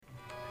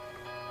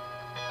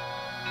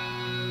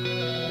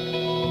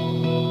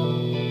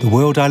The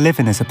world I live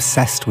in is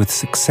obsessed with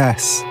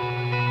success.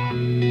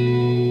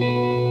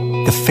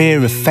 The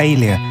fear of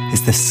failure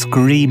is the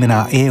scream in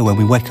our ear when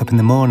we wake up in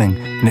the morning,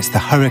 and it's the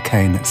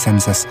hurricane that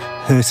sends us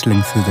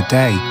hurtling through the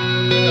day.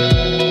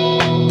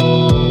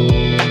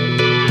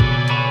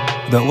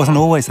 But it wasn't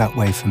always that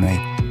way for me.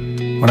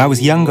 When I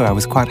was younger, I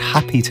was quite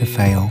happy to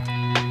fail.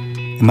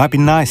 It might be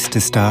nice to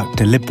start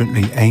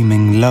deliberately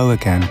aiming low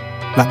again,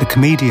 like the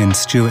comedian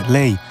Stuart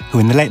Lee, who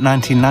in the late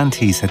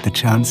 1990s had the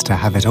chance to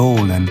have it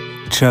all and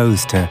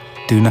chose to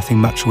do nothing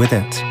much with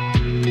it.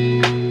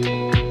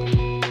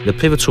 The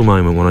pivotal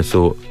moment when I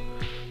thought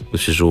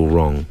this is all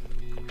wrong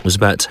was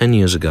about 10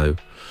 years ago,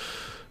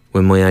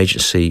 when my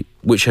agency,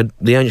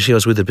 the agency I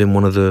was with had been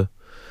one of the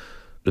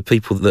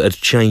people that had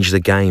changed the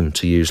game,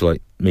 to use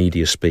like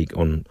media speak,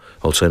 on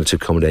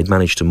alternative comedy. They'd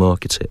managed to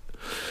market it.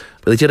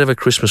 But they did have a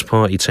Christmas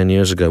party 10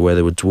 years ago where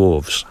there were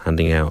dwarves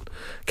handing out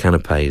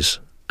canapes.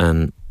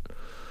 And,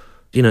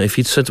 you know, if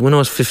you'd said, when I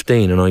was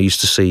 15 and I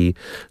used to see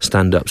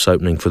stand-ups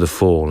opening for The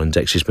Fall and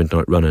Dexys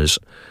Midnight Runners,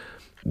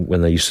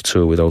 when they used to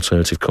tour with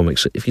alternative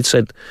comics, if you'd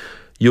said,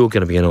 you're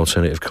going to be an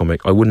alternative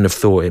comic, I wouldn't have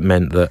thought it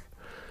meant that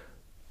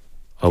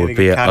I would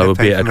be at a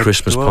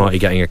Christmas party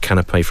getting a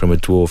canapé from a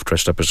dwarf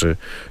dressed up as a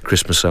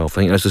Christmas elf.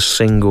 I think that's the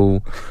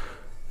single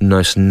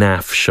most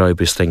naff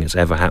showbiz thing that's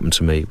ever happened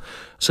to me.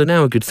 So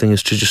now a good thing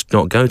is to just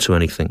not go to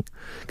anything,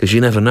 because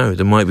you never know.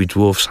 There might be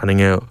dwarfs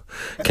handing out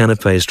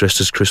canapés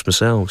dressed as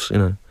Christmas elves, you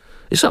know.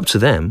 It's up to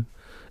them.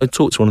 I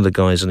talked to one of the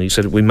guys and he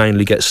said we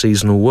mainly get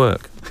seasonal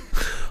work.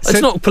 So, it's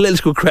not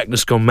political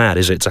correctness gone mad,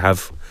 is it, to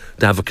have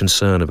a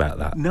concern about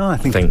that? No, I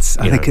think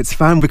it's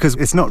fine, because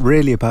it's not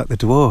really about the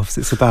dwarfs.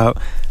 It's about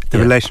the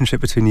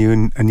relationship between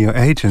you and your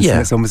agents. Yeah.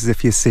 And it's almost as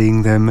if you're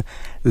seeing them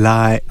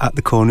lie at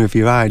the corner of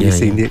your eye and you're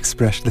seeing the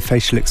expression, the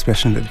facial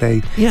expression that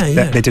they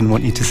didn't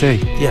want you to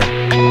see. Yeah.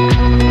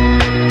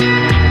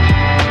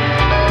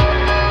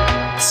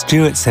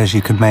 Stuart says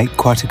you can make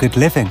quite a good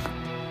living.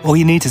 All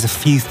you need is a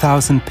few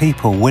thousand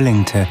people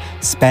willing to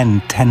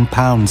spend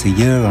 £10 a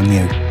year on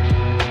you.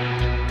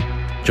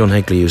 John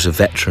Hegley, who's a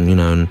veteran, you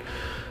know,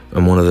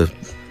 and one of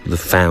the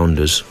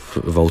founders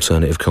of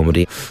alternative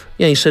comedy,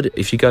 he said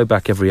if you go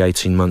back every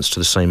 18 months to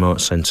the same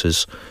art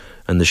centres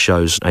and the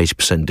show's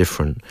 80%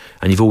 different,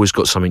 and you've always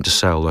got something to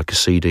sell, like a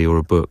CD or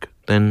a book,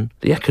 then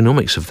the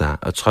economics of that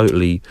are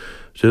totally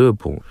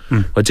doable.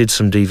 I did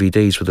some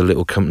DVDs with a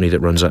little company that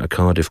runs out of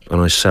Cardiff,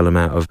 and I sell them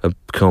out of a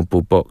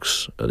cardboard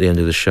box at the end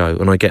of the show,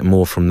 and I get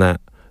more from that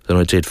than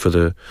I did for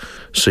the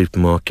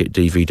supermarket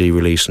DVD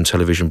release and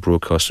television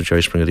broadcast of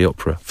Jerry Springer the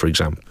Opera, for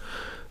example.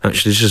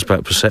 Actually, it's just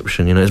about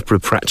perception, you know. At a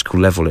practical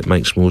level, it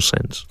makes more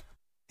sense.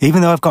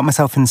 Even though I've got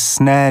myself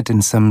ensnared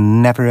in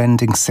some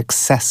never-ending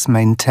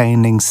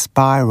success-maintaining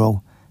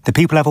spiral, the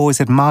people I've always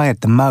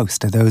admired the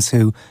most are those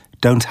who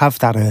don't have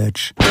that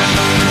urge.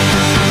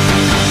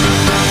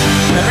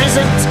 There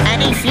isn't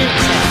any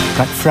future.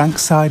 Like Frank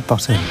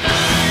Sidebottom.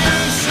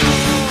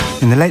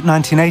 In the late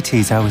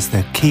 1980s, I was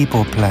the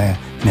keyboard player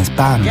in his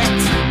band. Get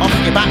off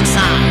your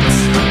backsides.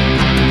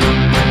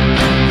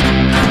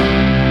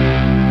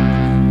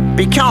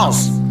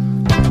 Because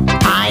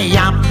I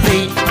am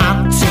the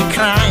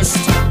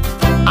Antichrist.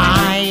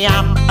 I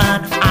am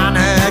an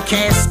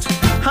anarchist.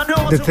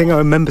 The thing I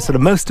remember sort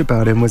of most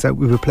about him was that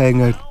we were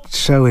playing a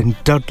show in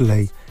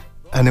Dudley,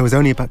 and there was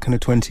only about kind of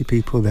 20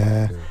 people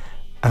there. Yeah.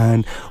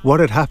 And what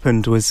had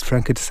happened was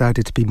Frank had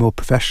decided to be more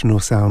professional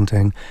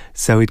sounding,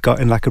 so he'd got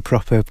in like a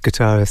proper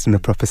guitarist and a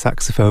proper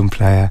saxophone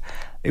player.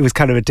 It was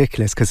kind of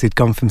ridiculous because he'd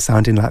gone from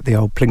sounding like the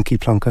old Plinky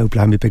Plonk Oh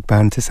Blimey Big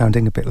Band to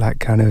sounding a bit like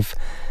kind of,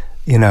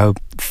 you know,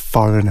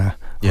 Foreigner.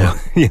 Yeah.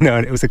 You know,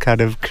 and it was a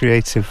kind of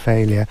creative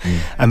failure.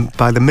 And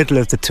by the middle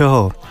of the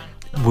tour,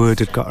 word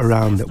had got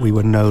around that we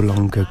were no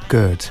longer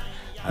good,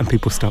 and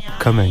people stopped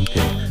coming.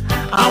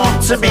 I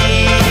want to be the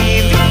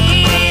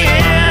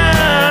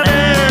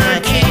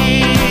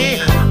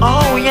anarchy.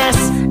 Oh yes,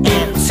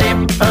 in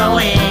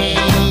Timberley.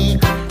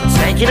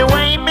 Take it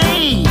away,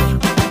 me.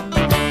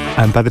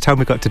 And by the time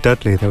we got to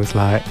Dudley, there was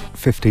like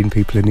 15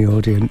 people in the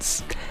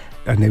audience,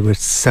 and they were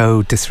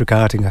so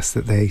disregarding us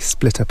that they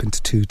split up into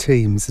two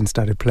teams and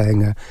started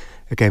playing a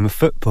game of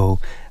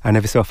football. And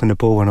every so often the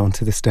ball went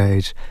onto the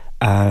stage,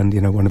 and,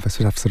 you know, one of us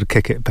would have to sort of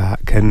kick it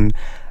back. And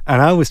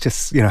I was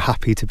just, you know,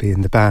 happy to be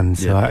in the band.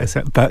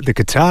 But the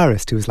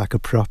guitarist, who was like a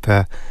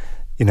proper,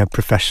 you know,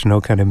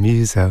 professional kind of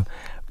muso,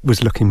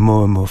 was looking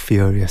more and more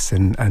furious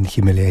and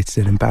humiliated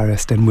and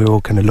embarrassed. And we were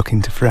all kind of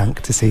looking to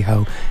Frank to see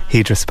how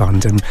he'd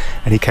respond. And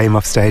he came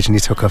off stage and he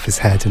took off his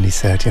head and he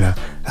said, you know,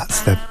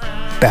 that's the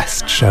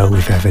best show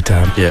we've ever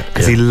done.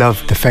 Because he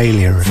loved the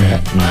failure of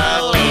it.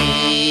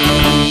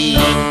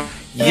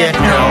 You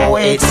know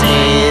it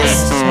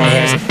is.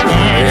 It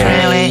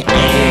really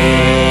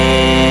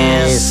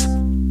is.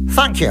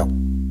 Thank you.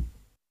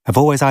 I've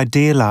always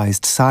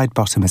idealised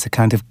Sidebottom as a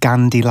kind of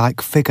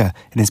Gandhi-like figure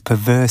in his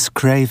perverse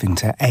craving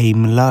to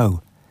aim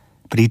low.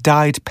 But he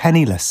died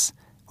penniless,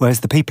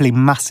 whereas the people he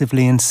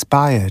massively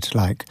inspired,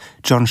 like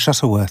John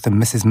Shuttleworth and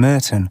Mrs.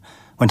 Merton,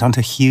 went on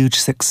to huge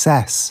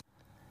success.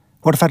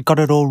 What if I'd got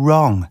it all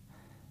wrong?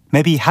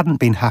 Maybe he hadn't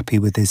been happy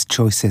with his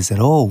choices at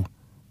all.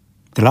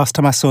 The last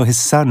time I saw his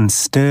son,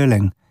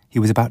 Sterling, he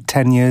was about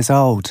 10 years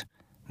old.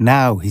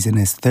 Now he's in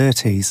his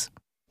 30s.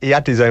 He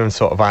had his own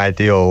sort of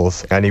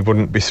ideals and he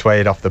wouldn't be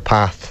swayed off the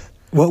path.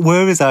 What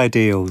were his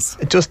ideals?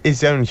 Just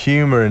his own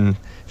humour, and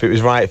if it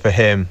was right for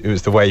him, it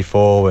was the way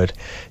forward.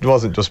 It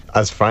wasn't just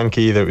as Frank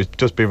either, it would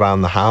just be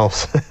around the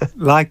house.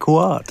 Like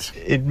what?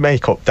 He'd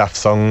make up daft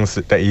songs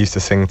that he used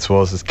to sing to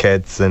us as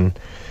kids, and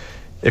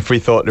if we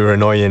thought they were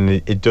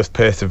annoying, he'd just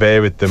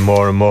persevere with them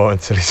more and more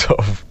until he sort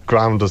of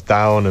ground us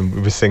down and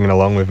we were singing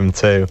along with him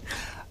too.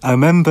 I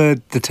remember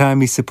the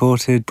time he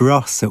supported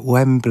Bros at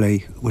Wembley,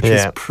 which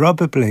is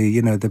probably,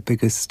 the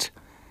biggest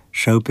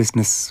show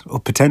business,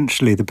 or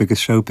potentially the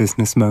biggest show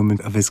business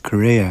moment of his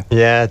career.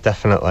 Yeah,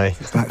 definitely.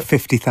 It's like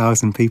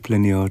 50,000 people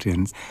in the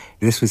audience.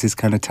 This was his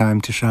kind of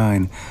time to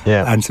shine.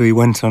 Yeah. And so he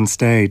went on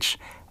stage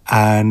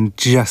and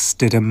just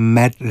did a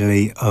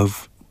medley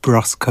of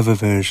Bros cover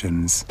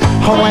versions.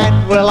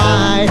 When will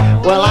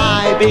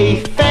I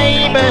be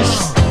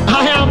famous?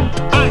 I am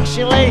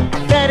actually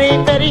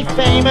very, very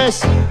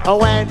famous.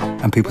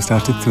 And people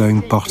started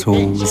throwing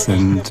bottles,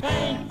 and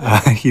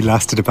he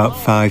lasted about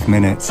 5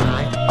 minutes.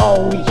 I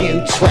owe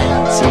you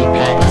 20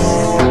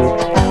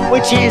 pence,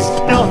 which is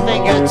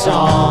nothing at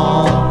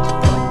all.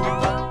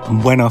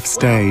 And went off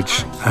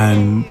stage,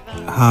 and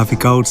Harvey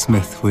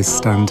Goldsmith was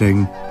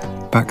standing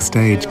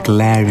backstage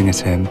glaring at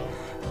him,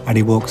 and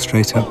he walked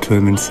straight up to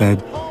him and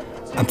said,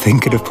 "I'm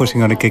thinking of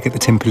putting on a gig at the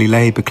Timperley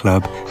Labour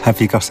Club.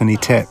 Have you got any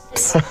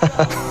tips?"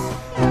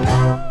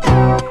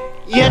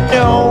 You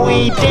know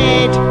he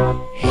did.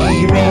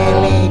 He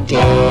really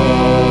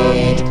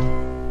did.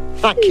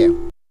 Thank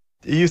you.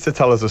 He used to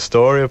tell us a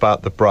story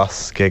about the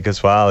Bros gig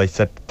as well. He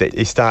said that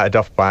he started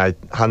off by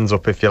Hands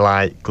Up If You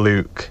Like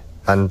Luke,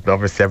 and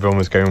obviously everyone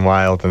was going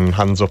wild, and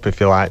Hands Up If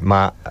You Like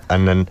Matt,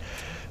 and then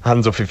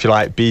Hands Up If You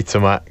Like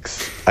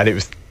Betamax, and it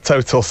was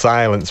total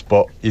silence,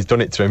 but he's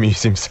done it to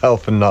amuse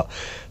himself and not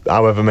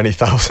however many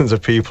thousands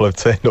of people have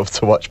turned up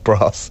to watch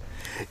Bros.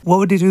 What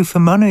would he do for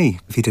money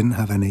if he didn't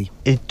have any?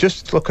 He'd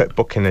just look at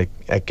booking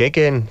a gig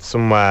in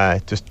somewhere,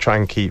 just try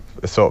and keep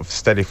a sort of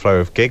steady flow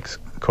of gigs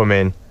come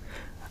in.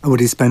 And would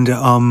he spend it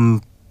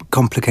on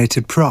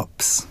complicated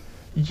props?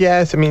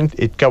 Yes, I mean,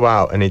 he'd go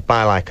out and he'd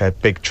buy like a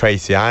big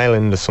Tracy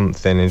Island or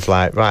something. He's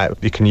like, right,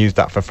 you can use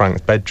that for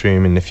Frank's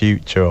bedroom in the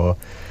future,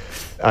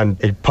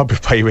 and he'd probably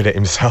play with it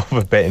himself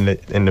a bit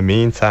in the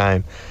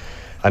meantime,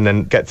 and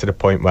then get to the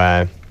point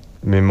where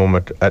my mum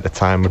at the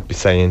time would be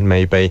saying,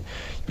 maybe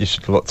you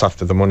should have looked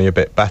after the money a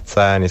bit better,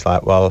 and he's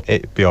like, well,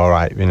 it'd be all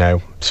right,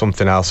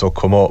 something else will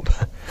come up.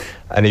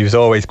 And he was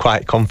always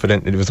quite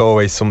confident that there was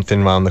always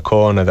something around the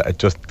corner that would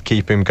just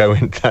keep him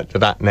going to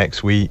that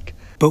next week.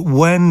 But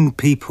when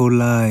people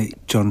like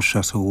John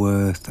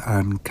Shuttleworth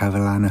and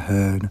Cavill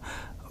Ahern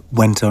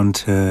went on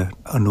to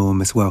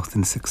enormous wealth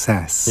and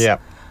success,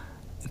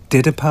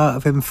 did a part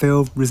of him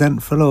feel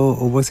resentful,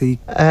 or was he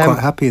quite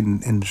happy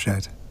in the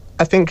shed?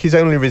 I think his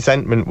only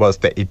resentment was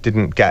that he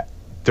didn't get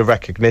the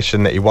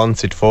recognition that he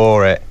wanted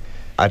for it.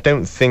 I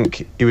don't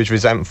think he was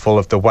resentful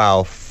of the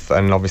wealth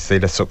and obviously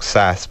the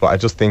success, but I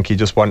just think he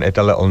just wanted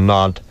a little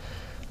nod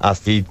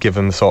as he'd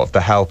given sort of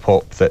the help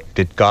up that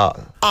they'd got.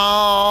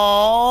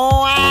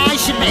 Oh, I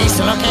should be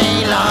so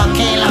lucky,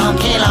 lucky,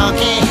 lucky,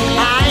 lucky.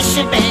 I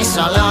should be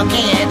so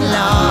lucky in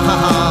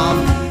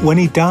love. When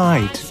he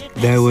died,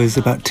 there was,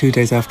 about 2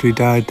 days after he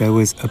died, there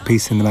was a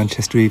piece in the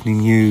Manchester Evening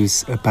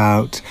News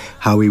about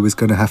how he was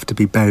going to have to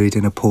be buried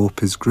in a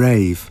pauper's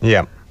grave.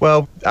 Yeah.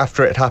 Well,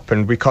 after it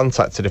happened, we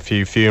contacted a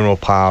few funeral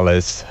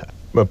parlours.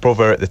 My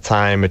brother at the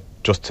time had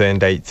just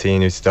turned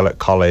 18, he was still at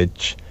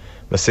college.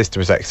 My sister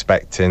was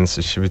expecting,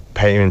 so she was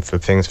paying for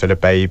things for the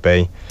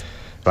baby,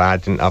 but I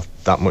didn't have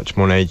that much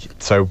money.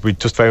 So we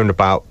just phoned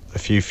about a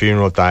few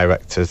funeral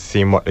directors,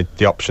 seeing what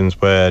the options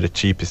were, the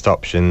cheapest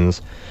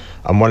options,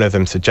 and one of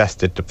them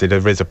suggested that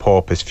there is a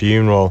pauper's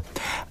funeral.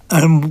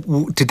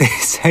 Did they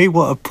say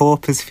what a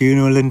pauper's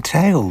funeral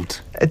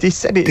entailed? They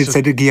said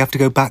did you have to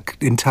go back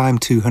in time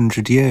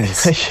 200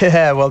 years?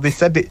 Yeah, well, they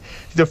said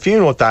the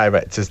funeral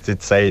directors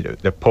did say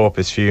that the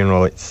pauper's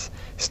funeral, it's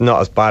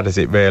not as bad as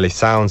it really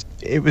sounds.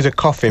 It was a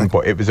coffin,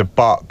 but it was a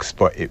box,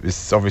 but it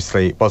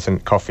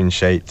wasn't coffin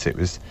shaped. It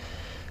was.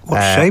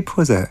 What shape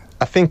was it?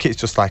 I think it's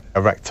just like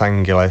a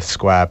rectangular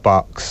square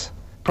box,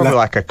 probably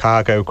like a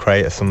cargo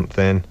crate or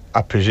something,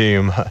 I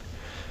presume.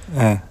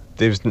 Yeah.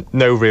 There was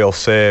no real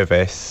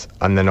service,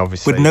 and then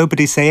obviously... Would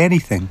nobody say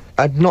anything?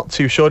 I'm not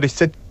too sure. They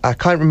said, I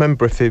can't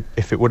remember if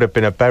it would have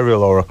been a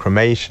burial or a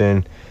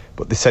cremation,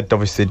 but they said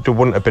obviously there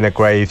wouldn't have been a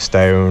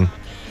gravestone,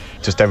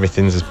 just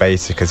everything's as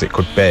basic as it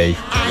could be.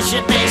 I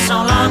should be so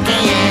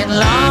lucky in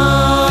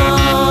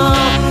love.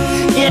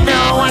 You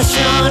know I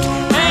should,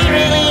 I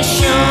really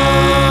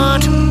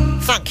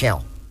should. Thank you.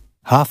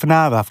 Half an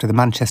hour after the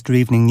Manchester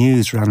Evening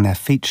News ran their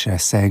feature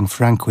saying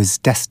Frank was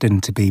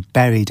destined to be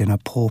buried in a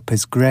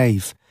pauper's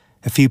grave,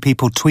 a few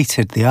people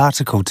tweeted the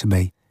article to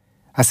me.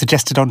 I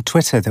suggested on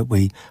Twitter that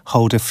we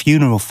hold a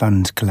funeral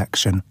fund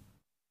collection.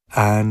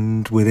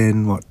 And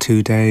within,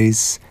 2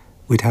 days,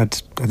 we'd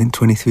had, I think,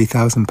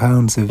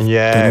 £23,000 of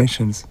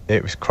donations.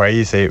 It was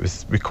crazy.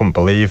 We couldn't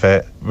believe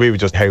it. We were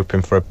just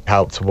hoping for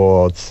help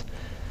towards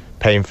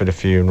paying for the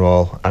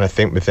funeral, and I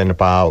think within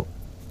about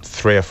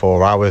 3 or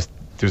 4 hours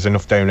there was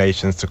enough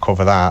donations to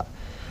cover that.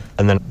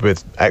 And then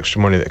with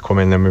extra money that come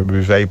in, then we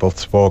were able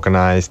to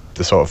organise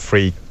the sort of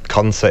free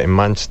concert in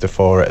Manchester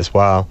for it as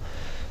well,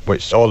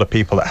 which all the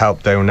people that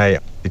helped donate,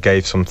 they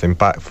gave something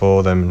back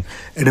for them.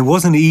 And it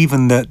wasn't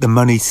even that the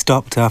money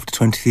stopped after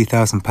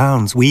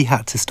 £23,000. We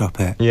had to stop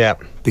it. Yeah.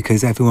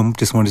 Because everyone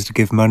just wanted to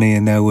give money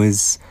and there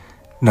was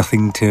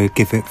nothing to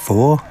give it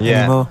for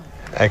anymore.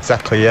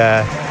 Exactly,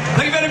 yeah.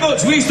 Thank you very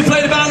much. We used to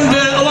play the band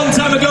a long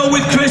time ago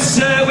with Chris.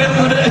 We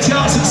had a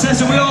chart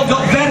success and we all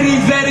got very,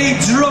 very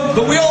drunk,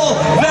 but we all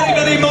very,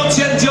 very much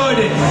enjoyed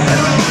it.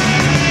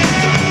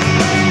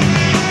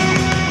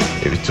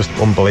 It was just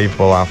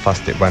unbelievable how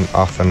fast it went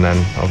off, and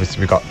then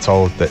obviously we got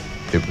told that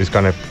it was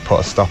going to put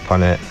a stop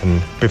on it, and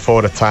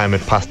before the time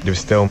had passed there was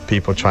still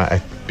people trying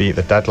to beat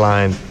the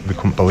deadline. We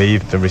couldn't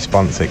believe the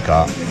response it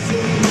got.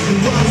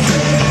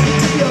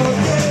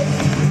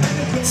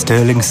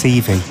 Sterling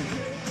Seavey.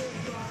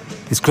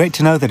 It's great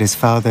to know that his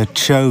father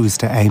chose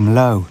to aim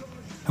low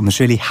and was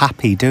really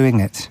happy doing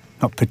it,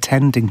 not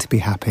pretending to be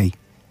happy.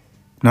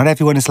 Not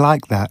everyone is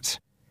like that.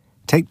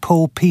 Take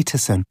Paul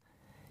Peterson.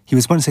 He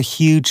was once a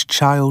huge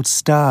child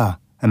star,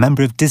 a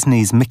member of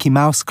Disney's Mickey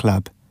Mouse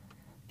Club.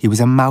 He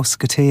was a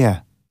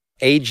Mouseketeer.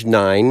 Age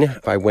 9,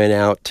 I went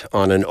out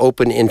on an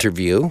open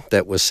interview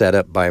that was set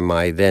up by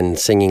my then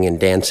singing and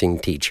dancing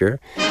teacher.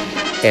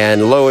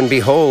 And lo and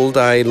behold,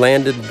 I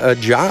landed a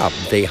job.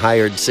 They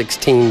hired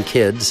 16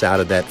 kids out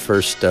of that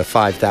first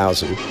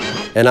 5,000,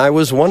 and I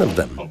was one of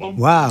them.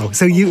 Wow.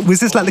 So was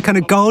this like the kind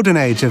of golden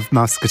age of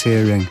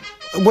Mouseketeering?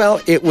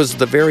 Well, it was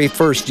the very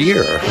first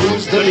year.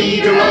 Who's the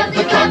leader of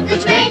the club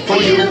that's made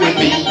for you and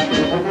me?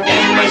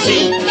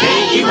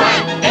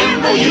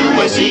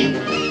 M-I-C-K-E-Y-M-O-U-S-E.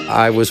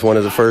 I was one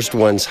of the first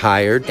ones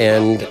hired,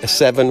 and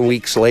 7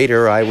 weeks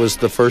later, I was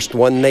the first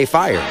one they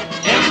fired.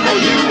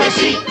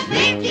 M-O-U-S-E.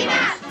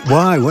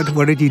 Why?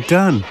 What had you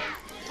done?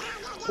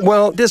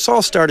 Well, this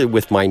all started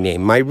with my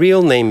name. My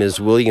real name is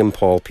William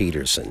Paul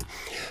Peterson.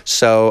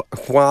 So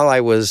while I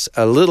was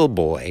a little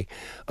boy,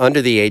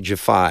 under the age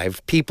of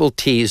 5, people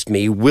teased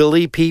me,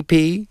 Willie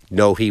P.P.?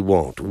 No, he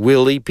won't.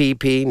 Willie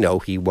P.P.? No,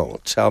 he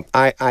won't. So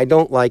I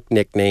don't like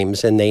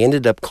nicknames, and they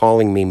ended up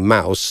calling me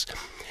Mouse,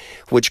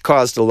 which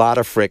caused a lot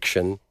of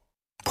friction.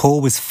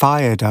 Paul was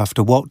fired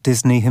after Walt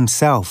Disney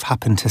himself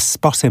happened to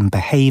spot him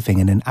behaving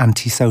in an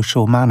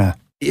antisocial manner.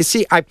 You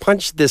see, I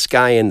punched this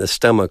guy in the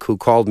stomach who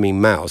called me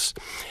Mouse,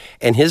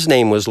 and his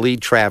name was Lee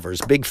Travers,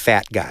 big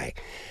fat guy.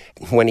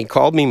 When he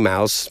called me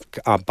Mouse,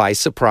 by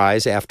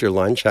surprise after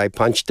lunch, I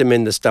punched him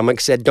in the stomach,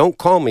 said, "Don't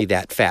call me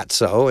that,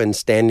 fatso," and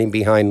standing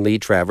behind Lee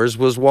Travers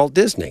was Walt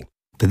Disney.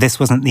 But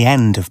this wasn't the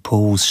end of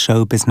Paul's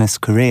show business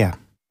career.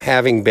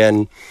 Having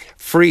been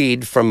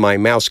freed from my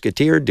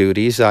Mouseketeer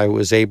duties, I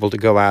was able to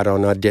go out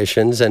on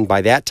auditions, and by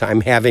that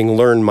time, having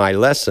learned my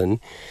lesson,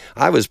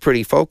 I was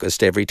pretty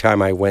focused every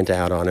time I went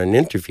out on an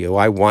interview.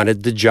 I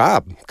wanted the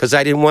job, because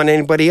I didn't want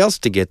anybody else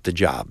to get the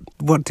job.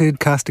 What did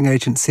casting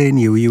agents see in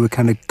you? Were you a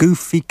kind of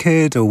goofy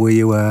kid, or were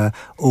you a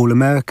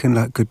all-American,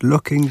 like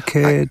good-looking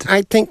kid?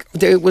 I think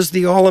it was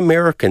the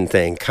all-American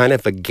thing, kind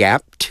of a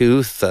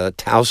gap-toothed,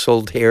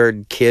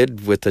 tousled-haired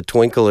kid with a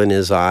twinkle in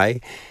his eye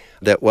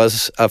that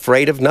was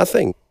afraid of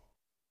nothing.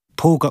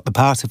 Paul got the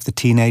part of the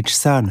teenage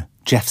son,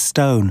 Jeff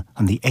Stone,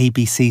 on the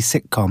ABC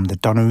sitcom The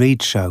Donna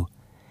Reed Show.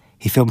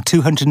 He filmed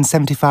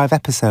 275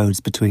 episodes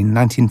between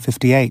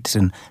 1958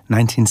 and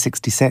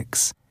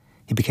 1966.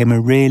 He became a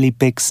really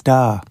big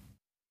star.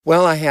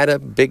 Well, I had a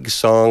big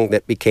song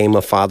that became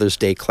a Father's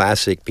Day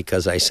classic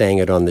because I sang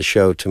it on the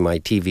show to my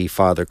TV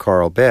father,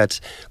 Carl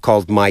Betts,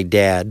 called My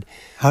Dad.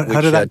 How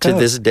did that go? To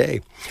this day.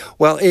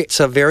 Well,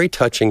 it's a very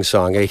touching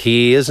song.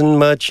 He isn't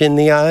much in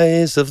the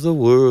eyes of the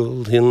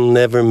world. He'll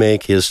never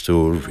make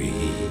history.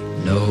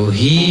 No,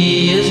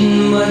 he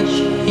isn't much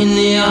in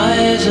the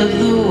eyes of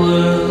the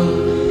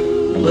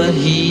world, but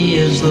he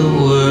is the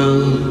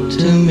world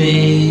to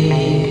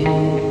me.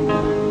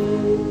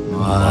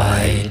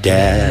 My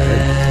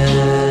dad.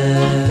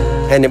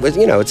 And it was,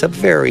 it's a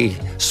very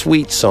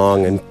sweet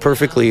song and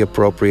perfectly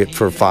appropriate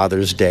for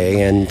Father's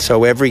Day. And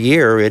so every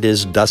year it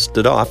is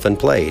dusted off and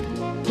played.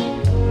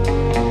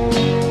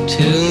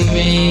 To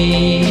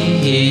me,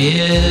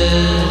 he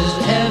is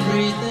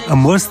everything.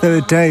 And was there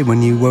a day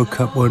when you woke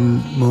up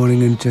one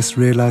morning and just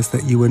realised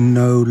that you were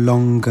no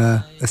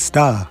longer a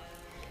star?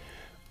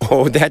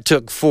 Oh, that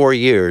took 4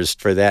 years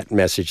for that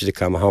message to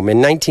come home. In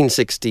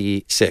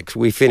 1966,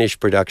 we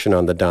finished production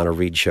on the Donna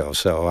Reed Show,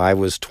 so I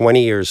was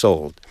 20 years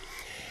old.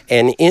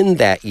 And in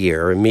that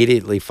year,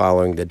 immediately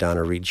following the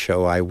Donna Reed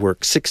Show, I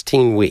worked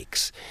 16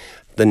 weeks.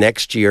 The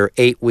next year,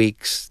 8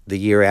 weeks. The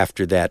year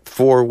after that,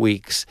 4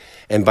 weeks.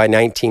 And by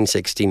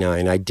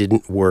 1969, I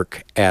didn't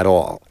work at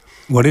all.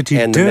 What did you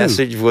do? And the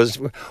message was,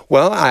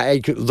 well, I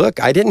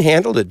didn't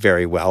handle it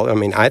very well. I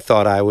mean, I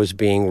thought I was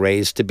being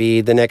raised to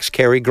be the next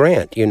Cary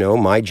Grant,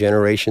 my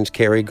generation's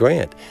Cary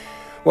Grant.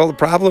 Well, the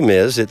problem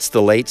is it's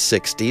the late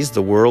 60s.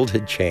 The world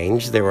had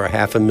changed. There were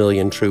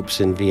 500,000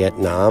 troops in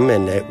Vietnam,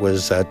 and it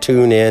was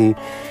tune in,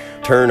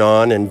 turn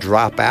on, and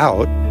drop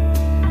out.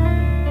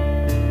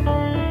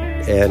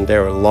 And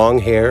there were long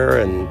hair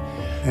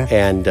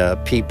and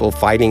people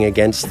fighting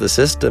against the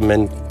system,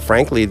 and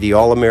frankly, the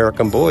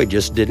all-American boy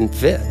just didn't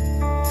fit.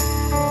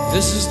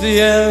 This is the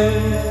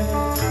end,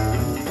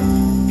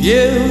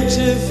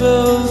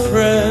 beautiful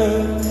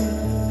friend.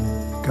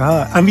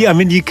 God, I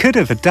mean, you could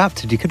have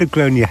adapted. You could have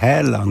grown your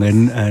hair long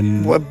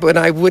and... Well, but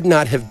I would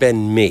not have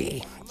been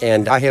me.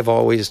 And I have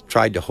always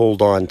tried to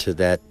hold on to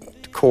that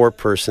core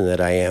person that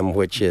I am,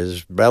 which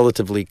is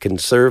relatively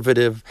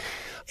conservative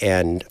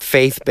and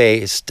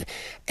faith-based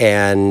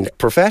and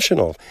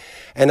professional.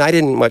 And I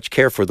didn't much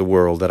care for the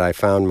world that I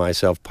found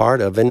myself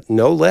part of. And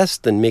no less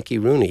than Mickey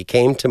Rooney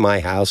came to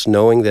my house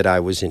knowing that I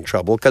was in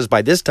trouble, because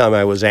by this time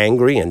I was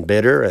angry and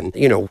bitter and,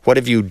 what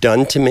have you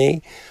done to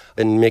me?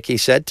 And Mickey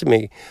said to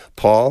me,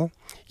 Paul,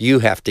 you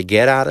have to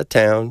get out of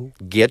town,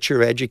 get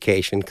your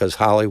education, because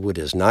Hollywood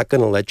is not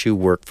going to let you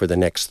work for the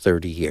next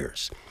 30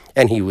 years.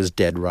 And he was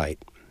dead right.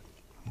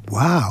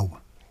 Wow.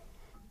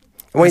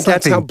 I mean,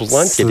 that's how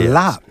blunt it is.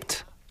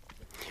 Slapped.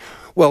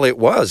 Well, it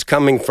was,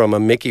 coming from a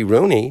Mickey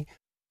Rooney.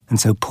 And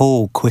so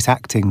Paul quit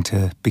acting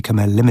to become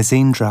a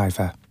limousine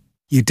driver.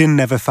 You didn't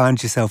ever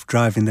find yourself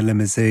driving the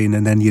limousine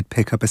and then you'd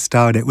pick up a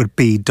star and it would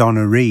be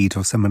Donna Reed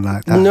or someone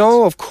like that?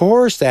 No, of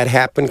course, that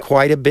happened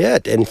quite a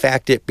bit. In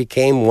fact, it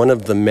became one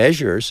of the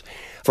measures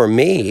for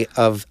me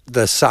of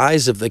the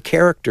size of the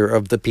character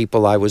of the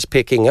people I was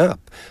picking up.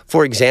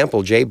 For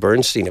example, Jay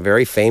Bernstein, a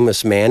very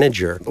famous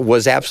manager,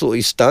 was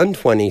absolutely stunned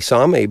when he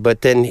saw me,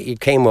 but then he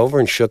came over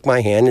and shook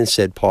my hand and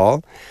said,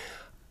 Paul,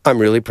 I'm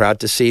really proud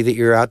to see that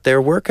you're out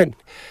there working.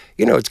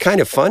 It's kind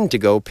of fun to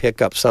go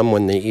pick up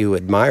someone that you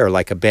admire,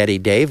 like a Bette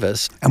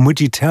Davis. And would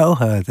you tell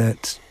her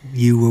that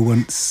you were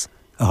once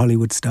a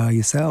Hollywood star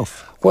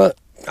yourself? Well,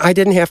 I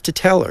didn't have to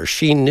tell her.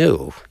 She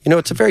knew.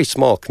 It's a very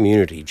small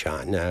community,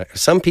 John.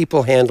 Some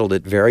people handled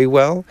it very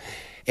well,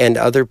 and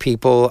other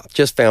people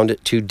just found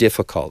it too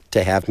difficult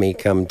to have me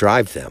come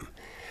drive them.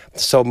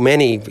 So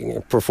many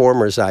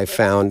performers I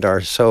found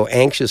are so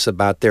anxious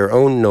about their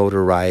own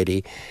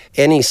notoriety.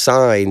 Any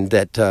sign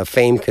that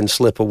fame can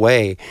slip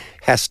away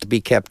has to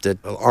be kept at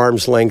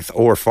arm's length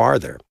or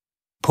farther.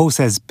 Paul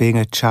says being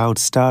a child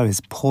star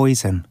is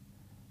poison.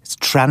 It's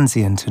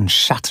transient and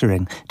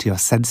shattering to your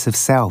sense of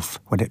self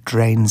when it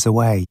drains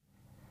away.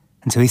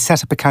 And so he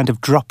set up a kind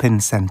of drop-in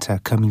centre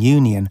cum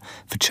union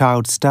for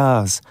child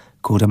stars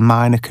called A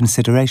Minor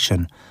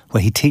Consideration,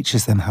 where he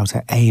teaches them how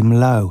to aim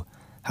low,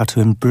 how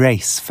to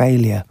embrace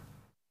failure.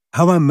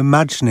 How I'm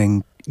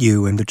imagining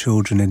you and the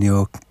children in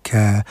your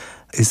care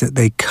is that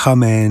they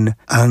come in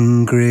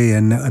angry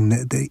and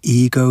the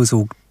ego's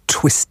all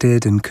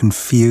twisted and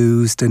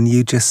confused, and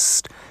you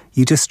just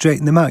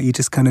straighten them out. You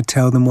just kind of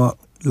tell them what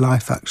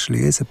life actually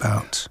is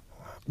about.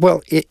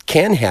 Well, it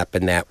can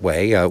happen that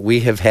way.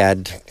 We have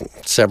had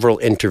several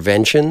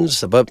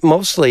interventions, but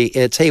mostly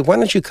it's, hey, why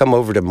don't you come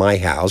over to my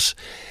house?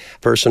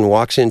 Person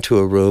walks into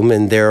a room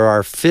and there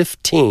are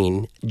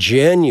 15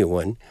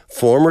 genuine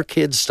former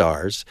kid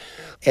stars,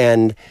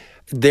 and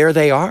there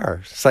they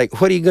are. It's like,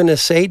 what are you going to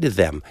say to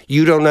them?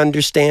 You don't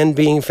understand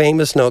being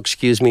famous? No,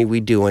 excuse me, we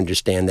do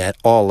understand that.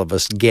 All of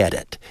us get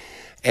it.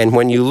 And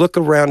when you look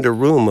around a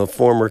room of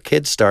former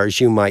kid stars,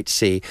 you might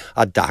see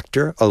a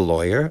doctor, a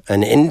lawyer,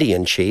 an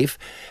Indian chief,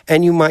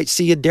 and you might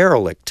see a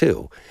derelict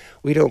too.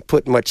 We don't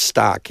put much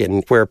stock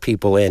in where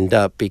people end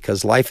up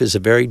because life is a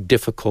very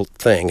difficult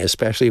thing,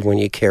 especially when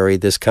you carry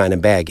this kind of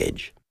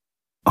baggage.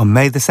 On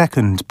May the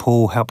 2nd,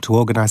 Paul helped to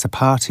organise a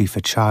party for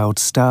child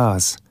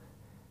stars.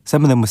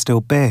 Some of them were still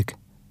big.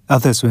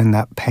 Others were in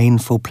that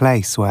painful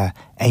place where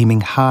aiming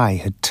high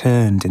had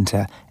turned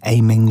into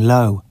aiming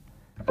low.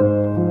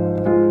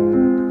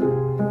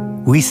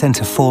 We sent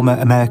a former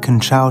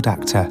American child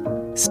actor,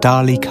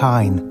 Starlee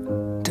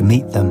Kine, to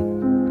meet them.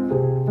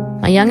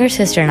 My younger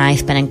sister and I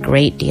spent a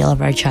great deal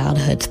of our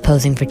childhoods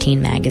posing for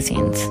teen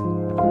magazines.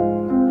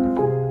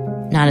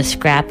 Not a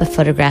scrap of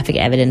photographic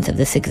evidence of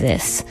this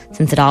exists,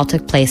 since it all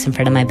took place in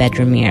front of my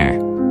bedroom mirror.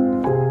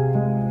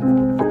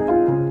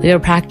 We were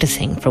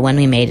practicing for when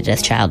we made it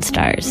as child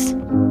stars.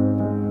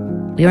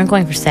 We weren't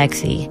going for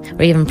sexy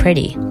or even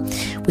pretty.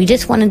 We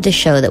just wanted to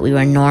show that we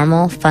were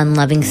normal,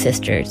 fun-loving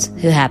sisters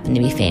who happened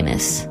to be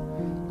famous,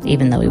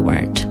 even though we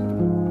weren't.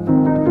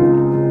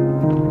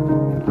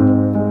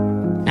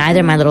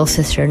 Neither my little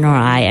sister nor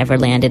I ever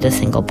landed a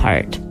single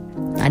part,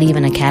 not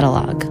even a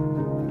catalog.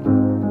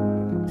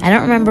 I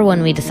don't remember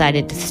when we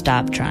decided to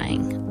stop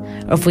trying,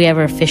 or if we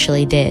ever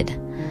officially did.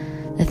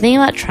 The thing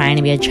about trying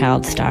to be a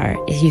child star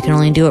is you can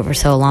only do it for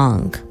so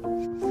long.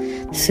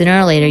 Sooner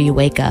or later you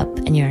wake up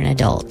and you're an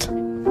adult.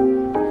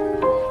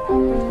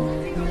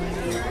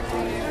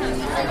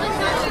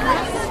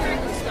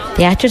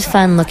 The Actors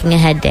Fun Looking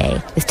Ahead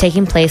Day is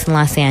taking place in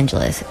Los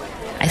Angeles.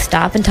 I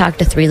stop and talk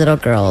to 3 little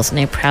girls, and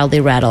they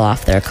proudly rattle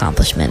off their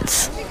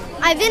accomplishments.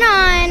 I've been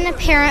on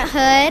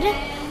Parenthood.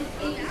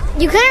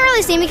 You couldn't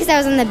really see me because I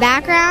was in the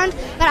background,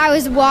 but I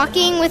was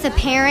walking with a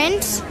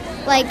parent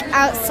like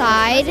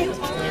outside.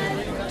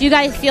 Do you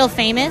guys feel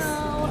famous?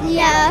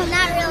 Yeah.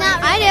 Not really.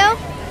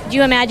 I Do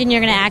you imagine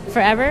you're going to act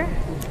forever?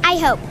 do. I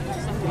hope.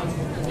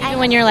 Even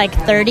when you're like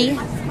 30?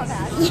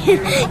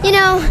 You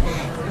know,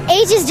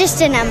 age is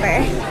just a number.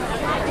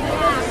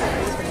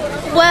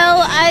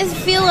 Well, I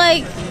feel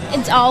like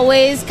it's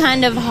always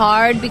kind of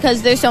hard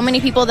because there's so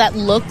many people that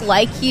look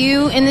like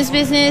you in this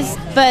business,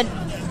 but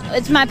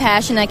it's my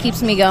passion that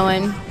keeps me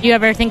going. Do you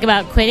ever think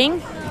about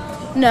quitting?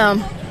 No,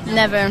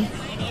 never.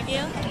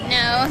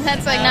 No,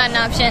 that's like not an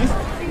option.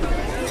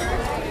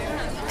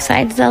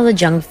 Besides all the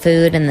junk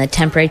food and the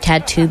temporary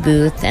tattoo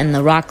booth and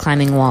the rock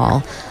climbing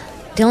wall,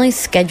 the only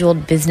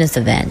scheduled business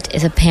event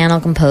is a panel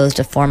composed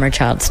of former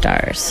child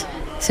stars.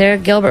 Sarah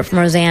Gilbert from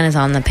Roseanne is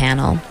on the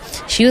panel.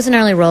 She was an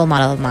early role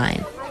model of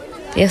mine.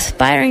 The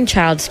aspiring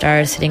child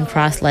stars sitting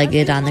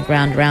cross-legged on the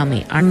ground around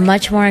me are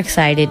much more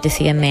excited to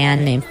see a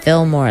man named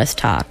Phil Morris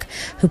talk,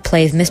 who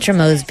plays Mr.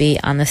 Mosby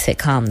on the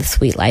sitcom The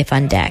Sweet Life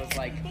on Deck.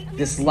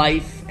 This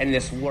life and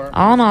this work.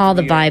 All in all,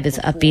 the vibe is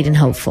upbeat and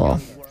hopeful.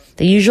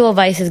 The usual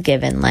advice is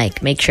given,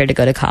 like make sure to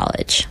go to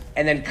college.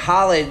 And then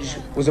college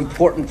was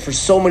important for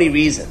so many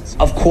reasons.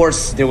 Of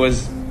course, there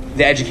was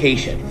the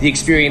education, the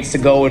experience to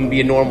go and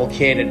be a normal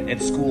kid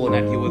at school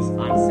and not deal with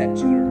on-set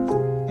tutors.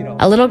 You know.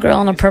 A little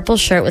girl in a purple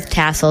shirt with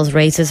tassels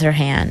raises her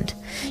hand.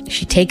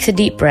 She takes a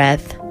deep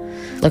breath,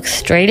 looks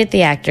straight at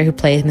the actor who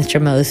plays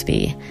Mr.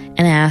 Mosby,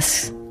 and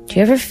asks, "Do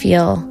you ever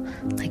feel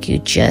like you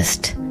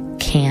just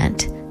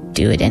can't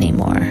do it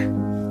anymore?"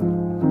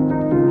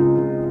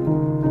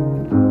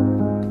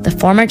 The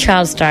former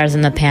child stars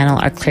in the panel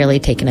are clearly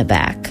taken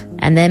aback.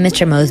 And then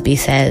Mr. Mosby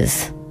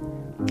says,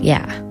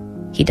 "Yeah,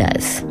 he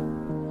does."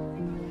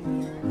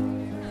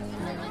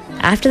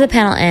 After the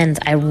panel ends,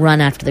 I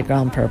run after the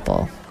girl in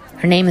purple.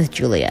 Her name is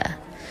Julia.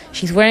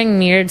 She's wearing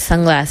mirrored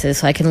sunglasses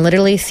so I can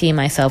literally see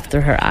myself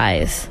through her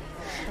eyes.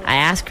 I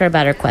ask her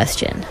about her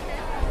question.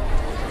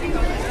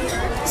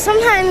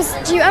 Sometimes,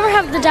 do you ever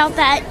have the doubt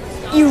that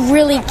you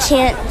really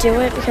can't do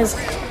it? Because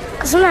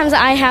sometimes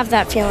I have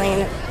that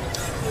feeling.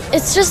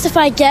 It's just if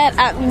I get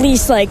at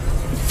least like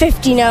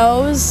 50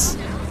 no's,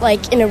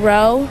 like in a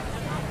row,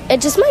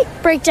 it just might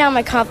break down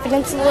my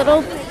confidence a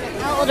little.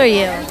 How old are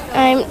you?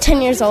 I'm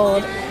 10 years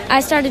old. I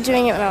started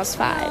doing it when I was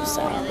 5,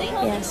 so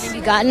yes. Have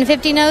you gotten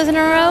 50 no's in a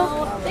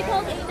row?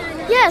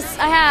 Yes,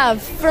 I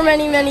have, for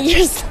many, many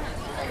years.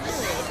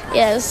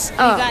 Yes.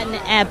 Have you gotten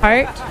a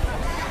part?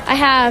 I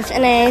have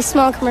in a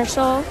small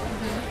commercial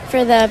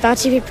for the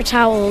Bounty paper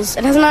towels.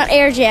 It has not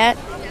aired yet,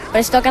 but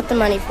I still got the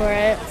money for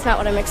it. It's not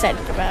what I'm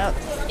excited about.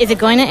 Is it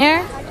going to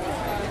air?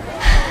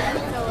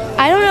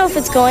 I don't know if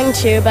it's going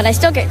to, but I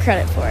still get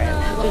credit for it.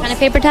 What kind of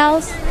paper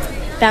towels?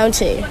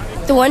 Bounty.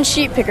 The one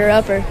sheet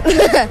picker-upper. Is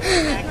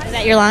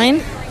that your line?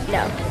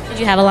 No. Did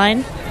you have a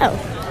line?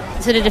 Oh.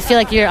 So did it feel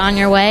like you're on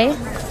your way?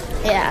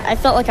 Yeah, I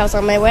felt like I was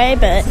on my way,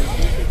 but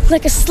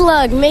like a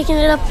slug making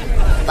it up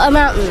a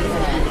mountain.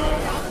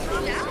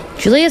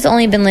 Julia's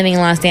only been living in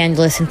Los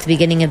Angeles since the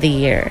beginning of the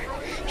year.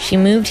 She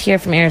moved here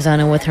from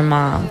Arizona with her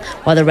mom,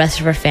 while the rest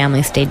of her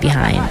family stayed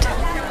behind.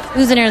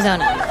 Who's in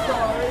Arizona?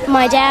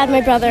 My dad,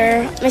 my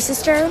brother, my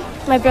sister,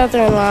 my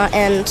brother-in-law,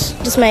 and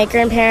just my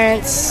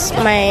grandparents,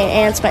 my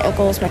aunts, my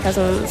uncles, my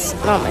cousins,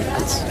 and all my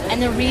friends.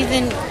 And the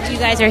reason you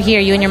guys are here,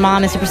 you and your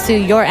mom, is to pursue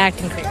your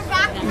acting career?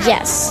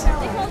 Yes.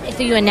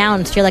 So you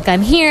announced, you're like,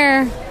 I'm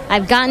here,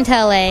 I've gotten to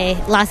LA,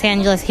 Los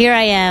Angeles, here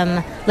I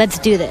am, let's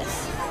do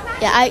this.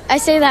 Yeah, I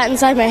say that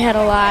inside my head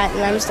a lot,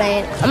 and I'm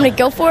saying, I'm going to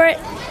go for it,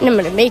 and I'm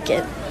going to make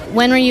it.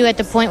 When were you at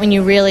the point when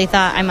you really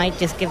thought, I might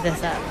just give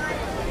this up?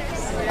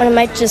 When I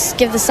might just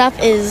give this up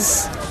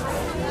is,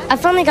 I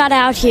finally got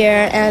out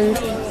here, and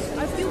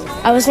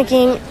I was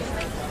thinking,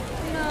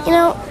 you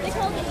know,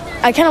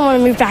 I kind of want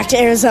to move back to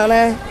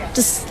Arizona,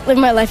 just live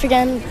my life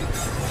again.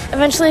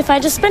 Eventually, if I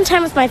just spend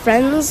time with my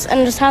friends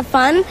and just have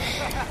fun,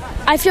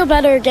 I feel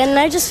better again, and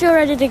I just feel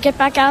ready to get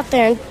back out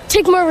there and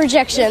take more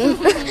rejection.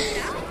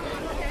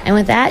 And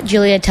with that,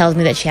 Julia tells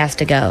me that she has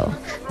to go,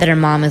 that her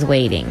mom is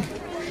waiting.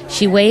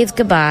 She waves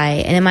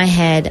goodbye, and in my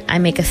head, I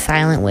make a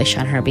silent wish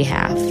on her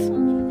behalf.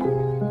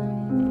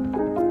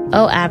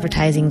 Oh,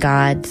 advertising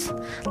gods,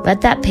 let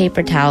that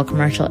paper towel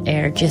commercial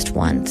air just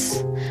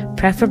once,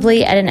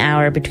 preferably at an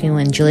hour between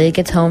when Julia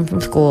gets home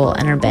from school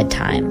and her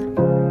bedtime.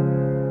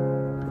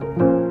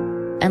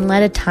 And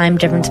let a time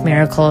difference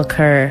miracle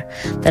occur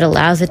that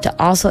allows it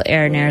to also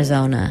air in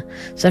Arizona,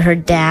 so her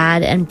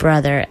dad and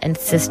brother and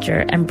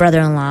sister and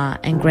brother-in-law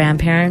and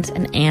grandparents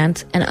and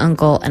aunt and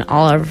uncle and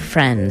all of her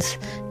friends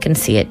can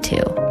see it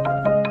too.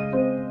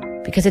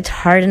 Because it's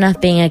hard enough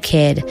being a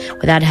kid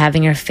without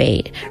having your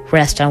fate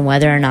rest on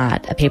whether or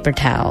not a paper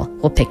towel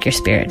will pick your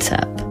spirits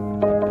up.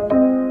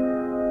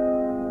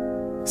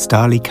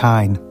 Starley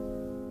Kine.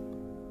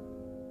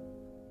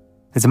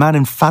 There's a man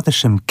in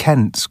Faversham,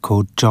 Kent,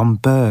 called John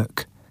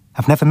Burke.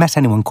 I've never met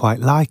anyone quite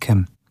like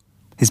him.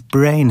 His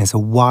brain is a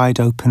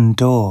wide-open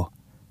door.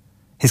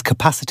 His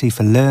capacity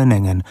for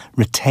learning and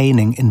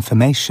retaining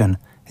information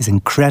is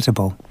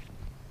incredible.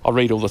 I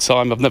read all the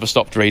time. I've never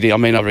stopped reading. I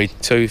mean, I read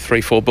 2,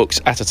 3, 4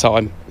 books at a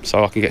time,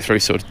 so I can get through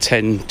sort of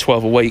 10,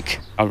 12 a week.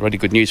 I read a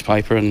good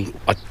newspaper, and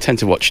I tend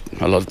to watch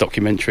a lot of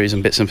documentaries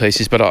and bits and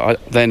pieces,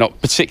 but they're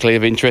not particularly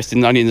of interest,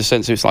 only in the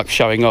sense that it's like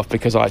showing off,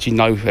 because I actually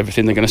know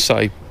everything they're going to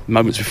say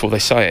moments before they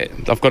say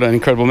it. I've got an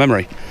incredible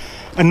memory.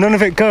 And none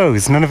of it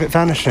goes? None of it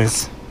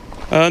vanishes?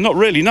 Not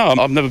really, no.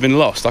 I've never been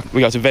lost.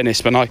 We go to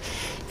Venice, but I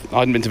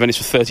hadn't been to Venice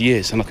for 30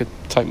 years, and I could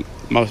take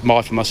my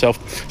wife and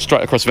myself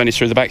straight across Venice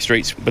through the back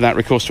streets without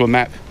recourse to a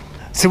map.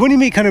 So when you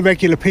meet kind of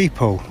regular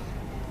people,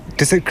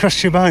 does it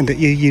cross your mind that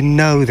you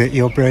know that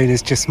your brain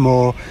is just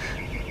more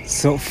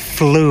sort of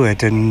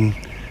fluid and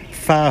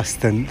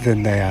fast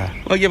than they are?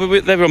 Well, yeah,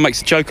 but everyone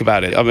makes a joke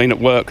about it. I mean,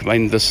 at work,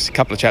 there's a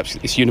couple of chaps,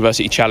 it's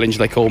University Challenge,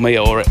 they call me,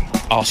 or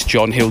Ask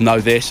John, he'll know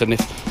this, and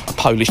if a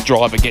Polish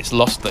driver gets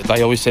lost,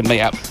 they always send me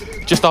out.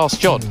 Just ask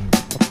John.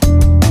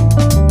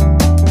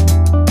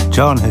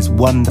 John has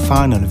won the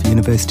final of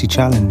University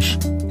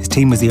Challenge. His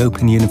team was the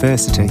Open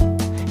University.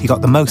 He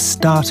got the most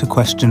starter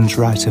questions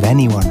right of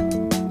anyone.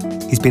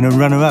 He's been a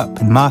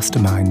runner-up in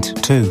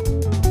Mastermind too.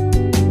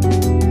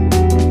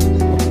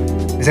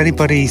 Has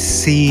anybody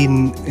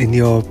seen in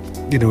your,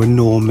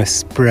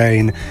 enormous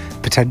brain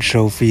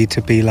potential for you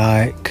to be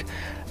like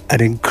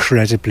an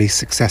incredibly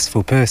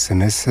successful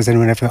person? Has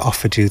anyone ever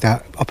offered you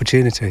that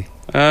opportunity?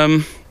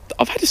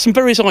 I've had some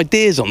various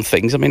ideas on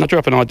things. I mean, I drew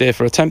up an idea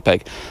for a tent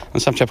peg,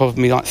 and some chap offered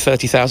me like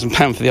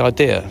 £30,000 for the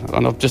idea,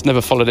 and I've just never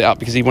followed it up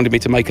because he wanted me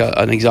to make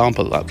an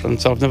example up, and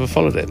so I've never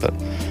followed it, but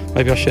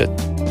maybe I should.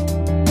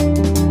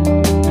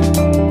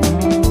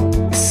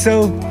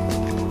 So,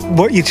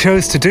 what you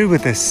chose to do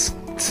with this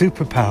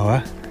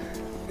superpower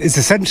is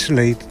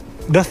essentially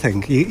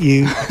nothing.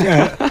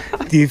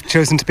 You've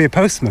chosen to be a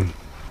postman.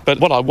 But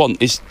what I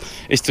want is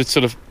to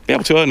sort of be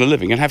able to earn a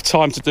living and have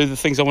time to do the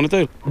things I want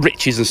to do.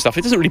 Riches and stuff,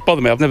 it doesn't really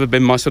bother me. I've never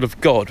been my sort of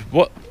god.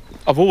 What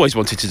I've always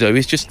wanted to do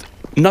is just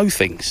know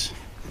things.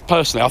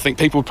 Personally, I think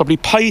people would probably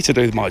pay to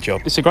do my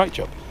job. It's a great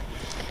job.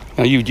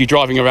 You're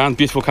driving around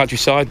beautiful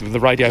countryside with the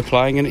radio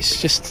playing, and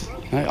it's just,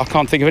 I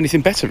can't think of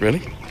anything better,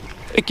 really.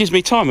 It gives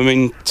me time. I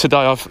mean, today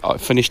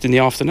I've finished in the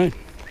afternoon,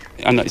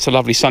 and it's a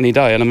lovely sunny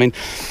day, and I mean,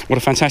 what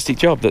a fantastic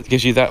job that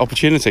gives you that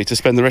opportunity to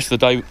spend the rest of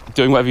the day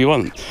doing whatever you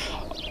want.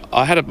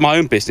 I had my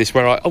own business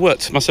where I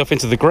worked myself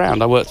into the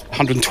ground. I worked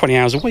 120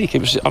 hours a week.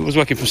 I was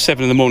working from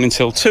 7 in the morning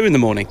till 2 in the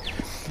morning.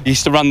 I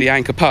used to run the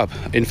Anchor pub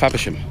in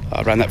Faversham.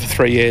 I ran that for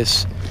 3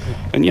 years,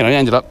 and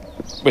ended up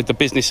with the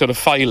business sort of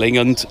failing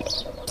and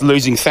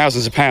losing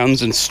thousands of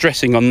pounds and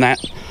stressing on that.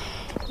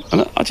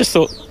 And I just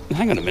thought,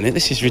 hang on a minute,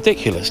 this is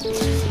ridiculous.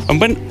 And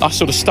when I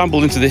sort of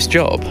stumbled into this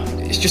job,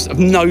 it's just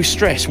no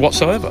stress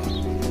whatsoever.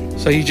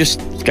 So you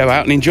just go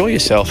out and enjoy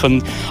yourself.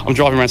 And I'm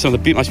driving around some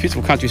of the most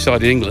beautiful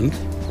countryside in England.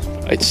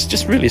 It's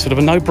just really sort of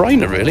a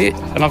no-brainer, really.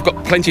 And I've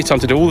got plenty of time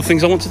to do all the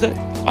things I want to do.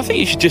 I think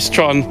you should just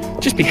try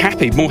and just be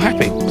happy, more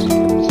happy.